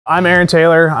I'm Aaron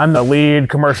Taylor. I'm the lead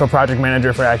commercial project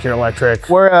manager for Accurate Electric.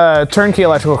 We're a turnkey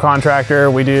electrical contractor.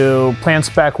 We do plan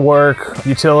spec work,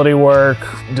 utility work,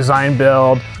 design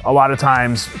build. A lot of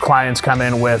times clients come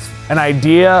in with an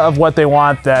idea of what they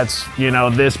want that's,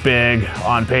 this big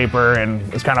on paper,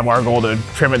 and it's kind of our goal to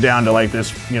trim it down to like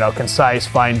this, concise,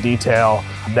 fine detail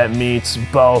that meets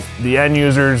both the end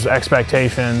user's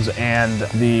expectations and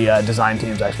the design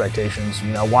team's expectations,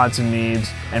 wants and needs,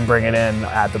 and bring it in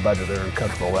at the budget they're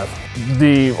comfortable with.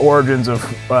 The origins of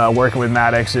working with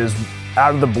Maddox is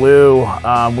out of the blue.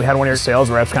 We had one of your sales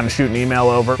reps kind of shoot an email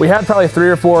over. We had probably 3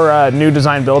 or 4 new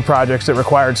design build projects that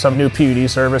required some new PUD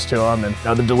service to them,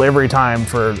 and the delivery time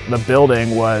for the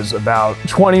building was about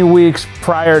 20 weeks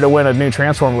prior to when a new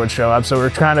transformer would show up. So we're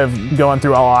kind of going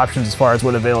through all options as far as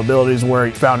what availabilities were.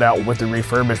 We found out with the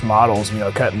refurbished models,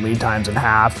 cutting lead times in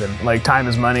half, and like time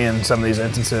is money in some of these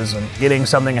instances, and getting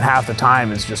something in half the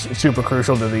time is just super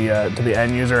crucial to the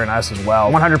end user and us as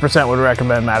well. 100% would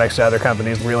recommend Maddox to other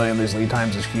companies. Reeling in these lead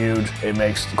times is huge. It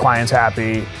makes clients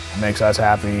happy, it makes us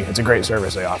happy. It's a great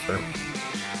service they offer.